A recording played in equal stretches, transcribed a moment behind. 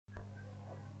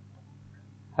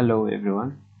Hello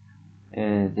everyone.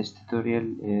 This tutorial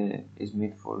is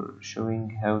made for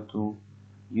showing how to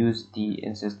use the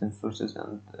in-system sources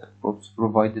and props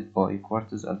provided by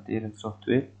Quartus Altera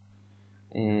software.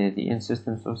 The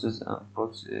in-system sources and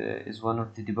props is one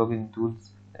of the debugging tools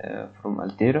from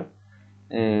Altera.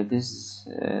 This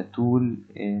tool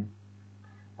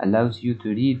allows you to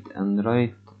read and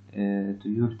write to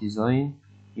your design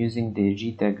using the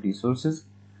GTag resources.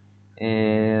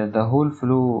 The whole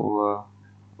flow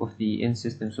of the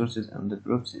in-system sources and the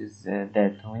props is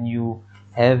that when you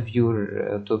have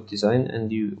your top design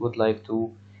and you would like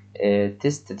to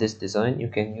test this design, you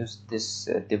can use this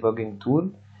debugging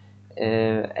tool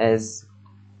as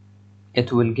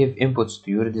it will give inputs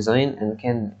to your design and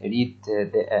can read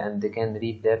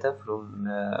data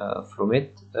from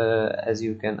it, as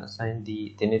you can assign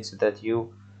the tenets that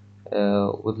you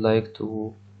would like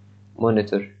to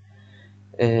monitor.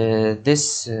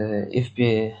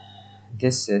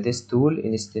 This tool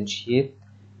instantiate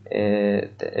the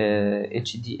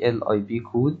HDL IP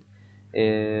code,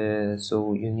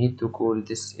 so you need to call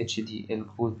this HDL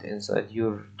code inside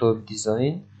your top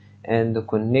design and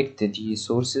connect the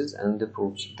sources and the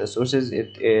probes. The sources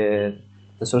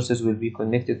will be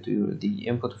connected to the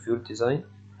input of your design,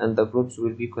 and the probes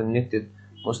will be connected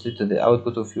mostly to the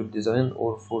output of your design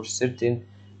or for certain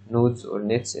nodes or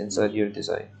nets inside your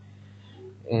design.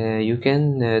 You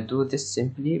can do this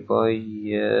simply by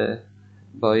the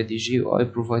GUI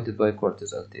provided by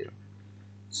Quartus Altera.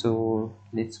 So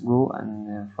let's go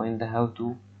and find how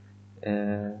to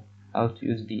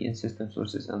use the in-system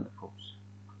sources and the props.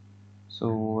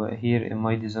 So here in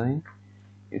my design,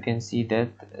 you can see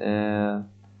that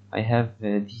I have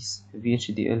this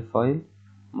VHDL file,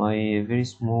 my very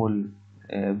small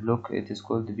block. It is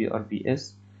called the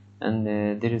BRBS, and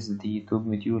there is the top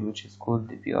module which is called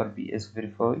the BRBS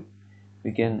verify.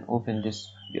 We can open this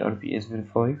BRBS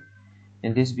verify.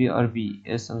 In this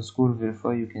BRBS underscore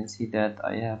verify, you can see that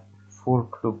I have four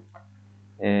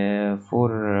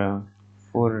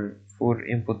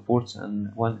input ports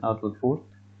and one output port.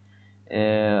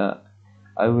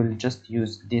 I will just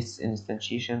use this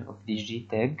instantiation of the G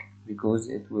tag because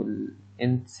it will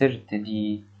insert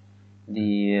the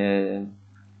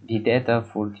data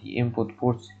for the input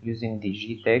ports using the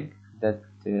G tag that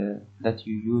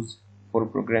you use for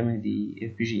programming the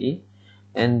FPGA,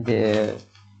 and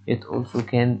it also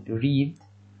can read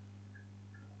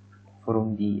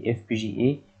from the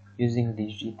FPGA using the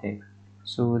G tag.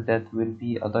 So that will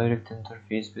be a direct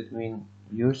interface between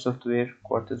your software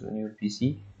Quartus on your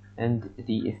PC and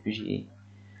the FPGA.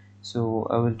 So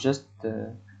I will just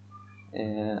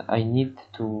I need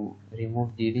to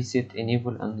remove the reset,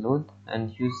 enable, and load, and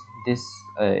use this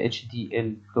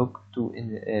HDL block to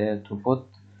put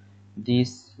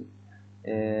these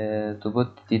to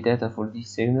put the data for these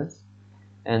signals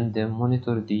and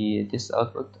monitor this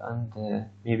output and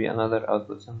maybe another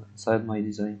output inside my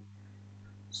design.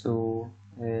 So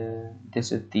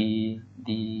this is the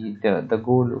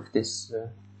goal of this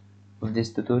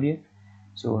tutorial.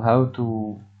 So how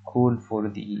to call for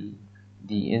the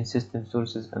in-system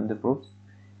sources and the props.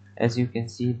 As you can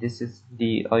see, this is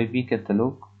the IP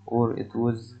catalog, or it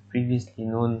was previously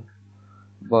known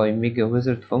by mega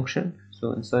wizard function.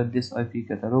 So inside this IP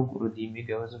catalog or the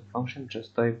mega wizard function,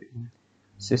 just type in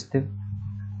system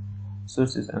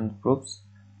sources and props,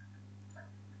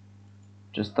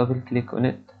 just double click on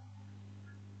it.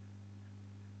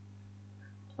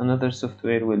 Another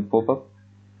software will pop up.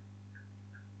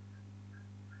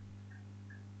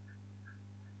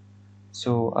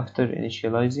 So after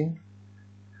initializing,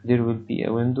 there will be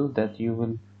a window that you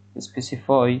will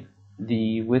specify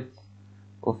the width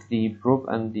of the probe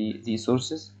and the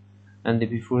sources, and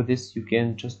before this you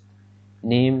can just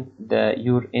name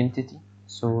your entity.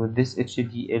 So this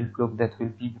HDL block that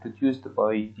will be produced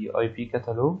by the IP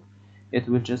catalog, it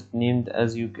will just named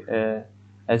as you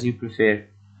prefer.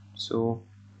 So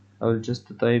I will just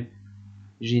type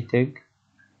gtag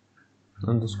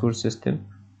underscore system.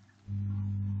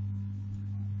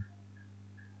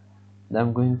 And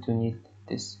I'm going to need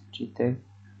this gtag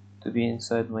to be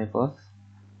inside my path.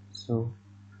 So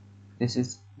this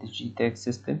is the gtag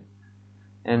system,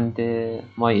 and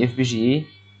my FPGA,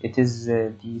 it is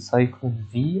the Cyclone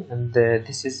V, and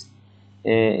this is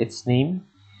its name.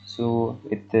 So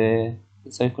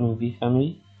it's Cyclone V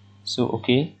family. So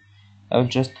okay, I'll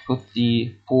just put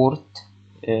the port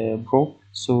probe,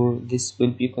 so this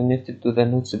will be connected to the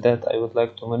nodes that I would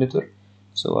like to monitor.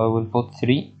 So I will put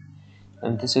 3,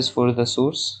 and this is for the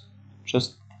source,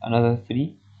 just another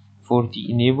 3 for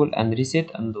the enable and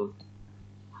reset and load.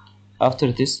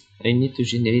 After this, I need to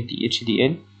generate the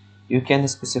HDL you can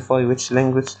specify which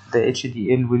language the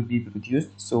HDL will be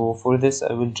produced. So for this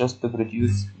I will just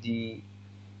produce the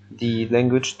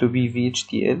language to be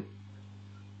VHDL,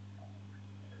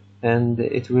 and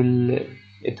it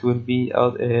will be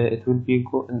out it will be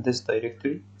go in this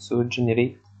directory. So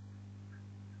generate,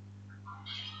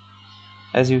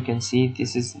 as you can see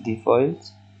this is the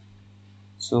files,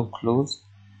 so close,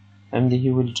 and he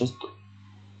will just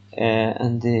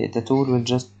and the tool will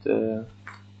just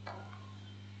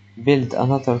build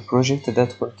another project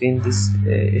that contains this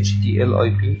HDL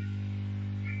IP.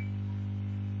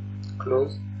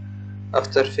 Close.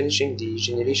 After finishing the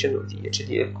generation of the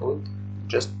HDL code,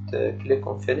 just click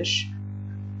on finish.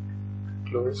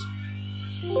 Close.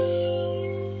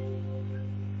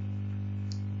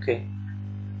 Okay,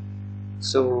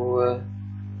 so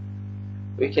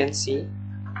we can see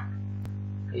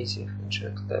easy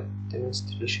check tab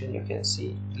demonstration. You can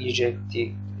see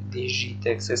DG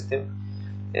tag system,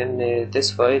 and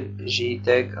this file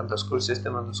gtag underscore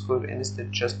system underscore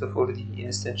instant, just for the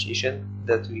instantiation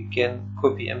that we can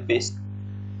copy and paste.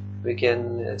 We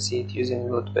can see it using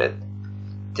Notepad.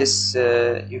 This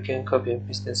you can copy and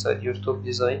paste inside your top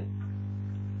design,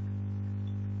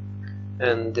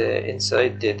 and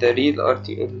inside the real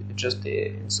RTL, just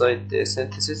inside the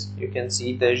synthesis, you can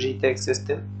see the gtag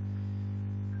system,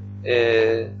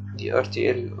 the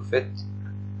RTL of it,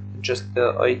 just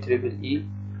the IEEE,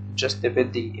 just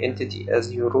build the entity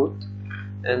as you root,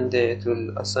 and it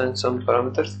will assign some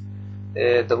parameters.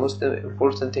 The most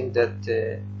important thing that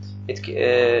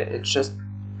it just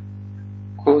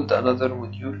called another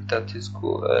module that is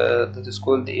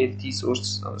called the ALT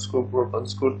source underscore probe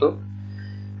underscore top,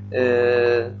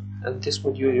 and this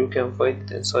module you can find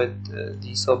it inside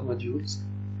the sub modules.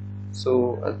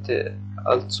 So at the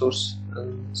alt source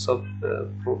and sub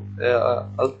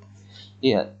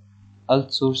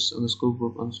alt source underscore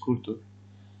probe underscore top.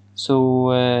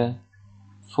 So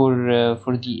for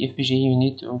the FPGA you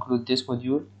need to include this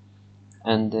module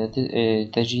and the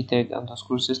gtag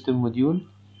underscore system module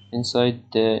inside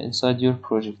your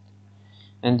project,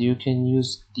 and you can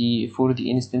use for the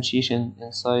instantiation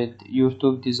inside your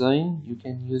top design. You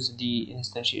can use the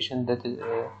instantiation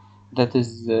that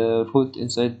is put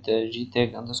inside the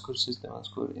gtag underscore system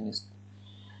underscore inst.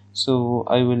 So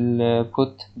I will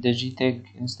put the gtag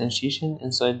instantiation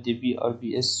inside the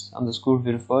brbs underscore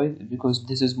verified, because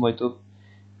this is my top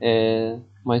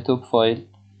file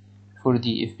for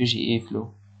the FPGA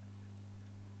flow.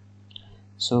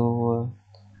 So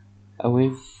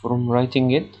away from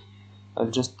writing it,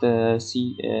 I'll just give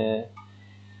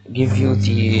you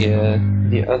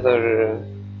the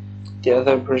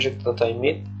other project that I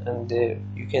made, and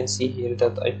you can see here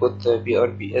that I put the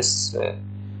BRBS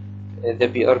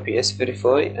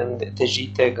verify and the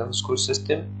gtag underscore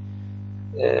system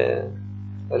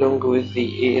along with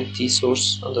the ALT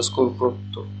source underscore probe.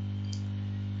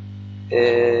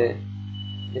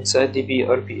 Inside the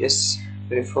BRBS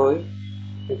verify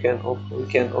we can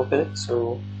open it.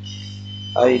 So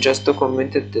I just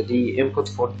documented the input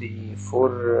for the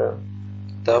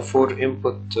four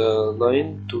input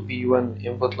line to be one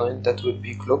input line that will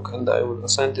be clock, and I will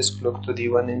assign this clock to the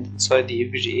one inside the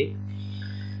FPGA.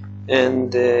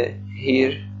 And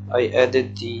here I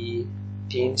added the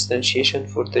instantiation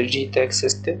for the GTAG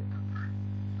system,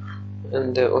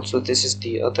 and also this is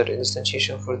the other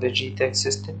instantiation for the GTAG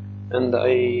system, and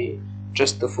I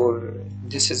just for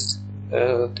this is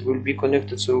will be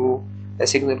connected through a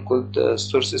signal called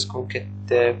sources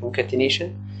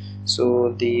concatenation.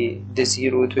 So the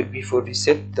 0 it will be for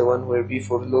reset, the 1 will be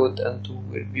for load, and 2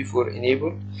 will be for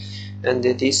enable. And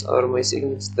these are my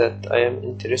signals that I am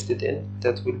interested in,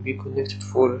 that will be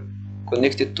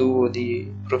connected to the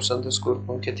props underscore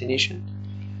concatenation.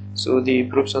 So the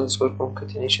props underscore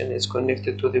concatenation is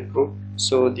connected to the prop,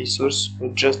 so the source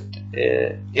will just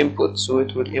input, so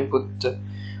it will input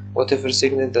whatever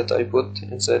signal that I put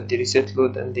inside the reset,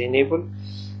 load, and the enable,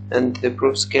 and the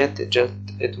props cat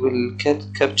it will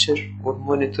capture or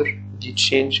monitor the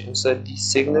change inside these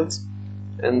signals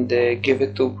and give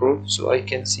it to probe, so I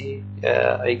can see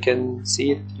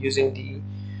it using the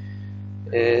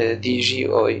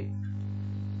GUI.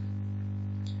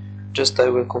 Just I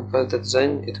will compile the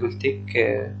design. It will take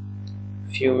a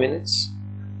few minutes.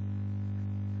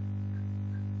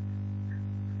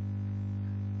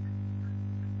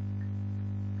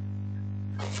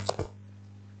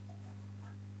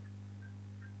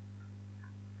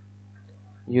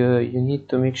 You need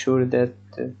to make sure that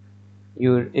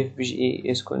your FPGA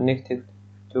is connected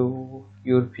to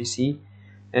your PC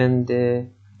and it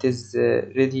is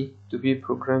ready to be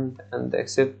programmed and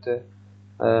accept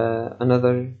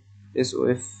another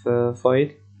SOF file.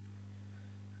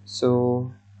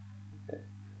 So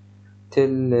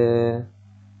till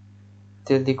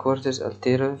the Quartus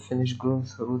Altera finish growing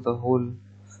through the whole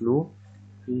flow.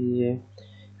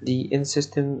 The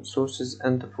in-system sources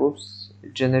and probes,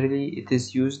 generally it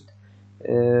is used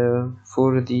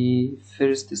for the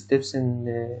first steps in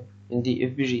the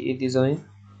FPGA design,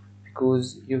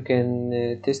 because you can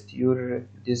test your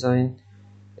design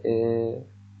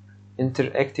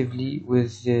interactively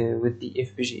with the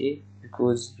FPGA,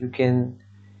 because you can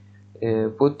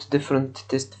put different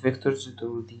test vectors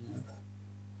to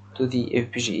the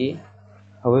FPGA.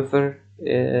 However,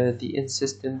 the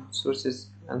in-system sources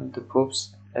and the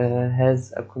probes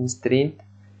has a constraint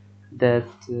that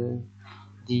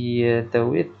the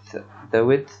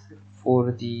width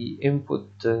for the input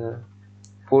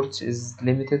ports is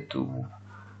limited to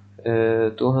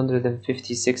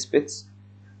 256 bits,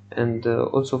 and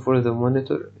also for the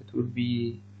monitor it will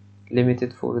be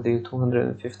limited for the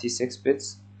 256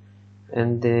 bits,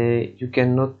 and you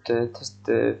cannot test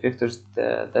vectors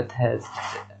that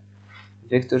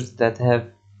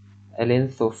have a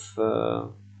length of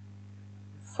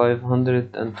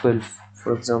 512,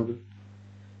 for example.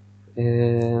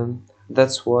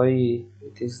 That's why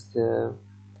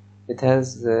it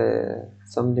has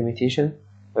some limitation.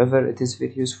 However, it is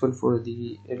very useful for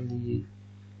the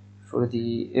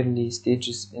early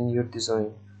stages in your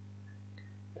design.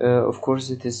 Of course,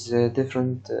 it is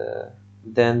different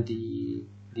than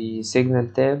the signal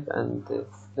tab and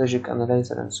logic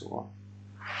analyzer and so on.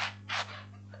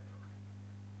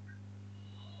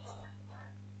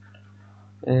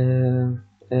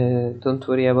 Don't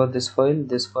worry about this file.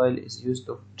 This file is used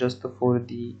just for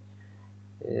the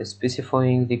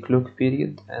specifying the clock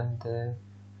period and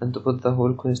to put the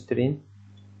whole constraint.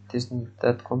 It isn't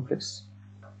that complex,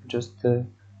 just to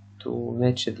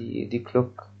match the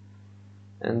clock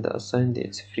and assign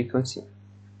its frequency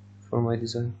for my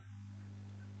design.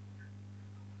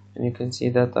 And you can see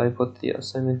that I put the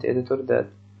assignment editor that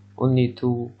only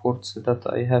 2 ports that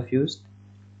I have used,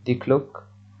 the clock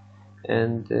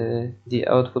and the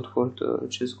output port,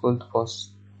 which is called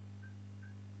pos.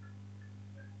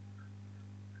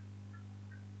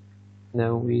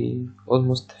 Now we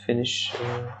almost finish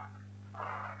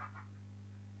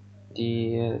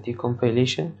the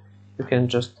compilation. You can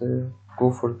just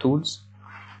go for tools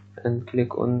and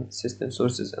click on system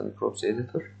sources and probes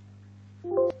editor.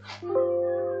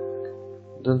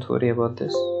 Don't worry about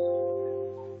this.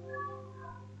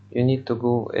 You need to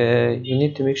go you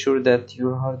need to make sure that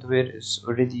your hardware is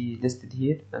already listed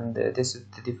here, and this is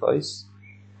the device.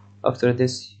 After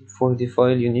this, for the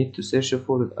file you need to search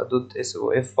for a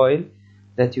 .sof file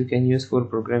that you can use for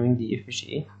programming the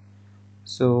FPGA.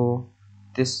 So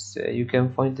this you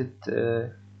can find it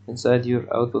inside your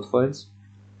output files,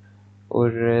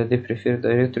 or the preferred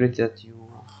directory that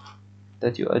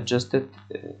you adjusted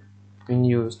when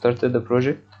you started the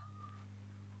project.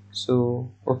 So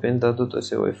open the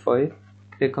 .sof file,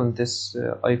 click on this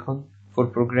icon for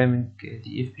programming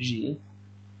the FPGA.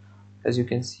 As you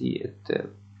can see, it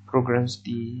programs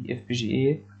the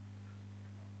FPGA.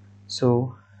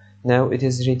 So now it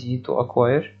is ready to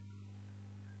acquire.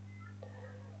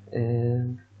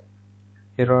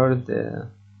 Here are the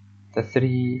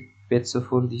 3 bits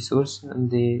for the source and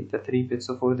the 3 bits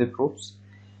for the probes.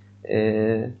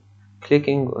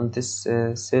 Clicking on this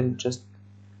cell just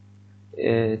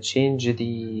change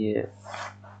the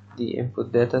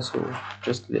input data, so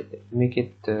just make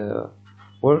it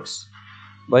works.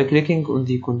 By clicking on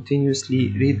the continuously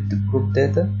read the probe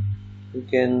data, you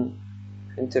can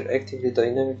interactively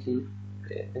dynamically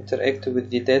interact with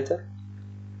the data.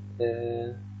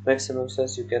 Maximum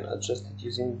size you can adjust it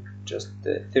using just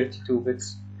 32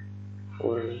 bits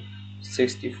or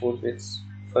 64 bits,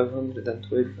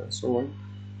 512 and so on.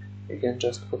 You can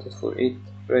just put it for 8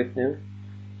 right now.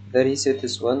 The reset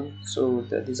is 1, so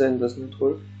the design does not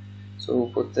work. So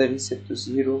put the reset to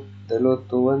 0, the load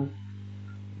to 1,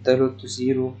 the load to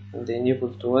 0, and the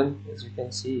enable to 1. As you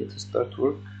can see, it start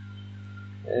work.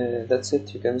 That's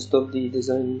it. You can stop the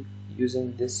design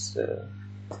using this.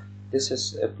 This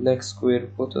is a black square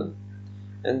button,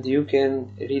 and you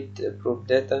can read the probe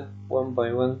data one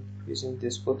by one using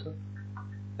this button.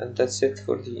 And that's it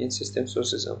for the in-system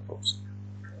sources and probes.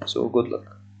 So good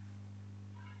luck.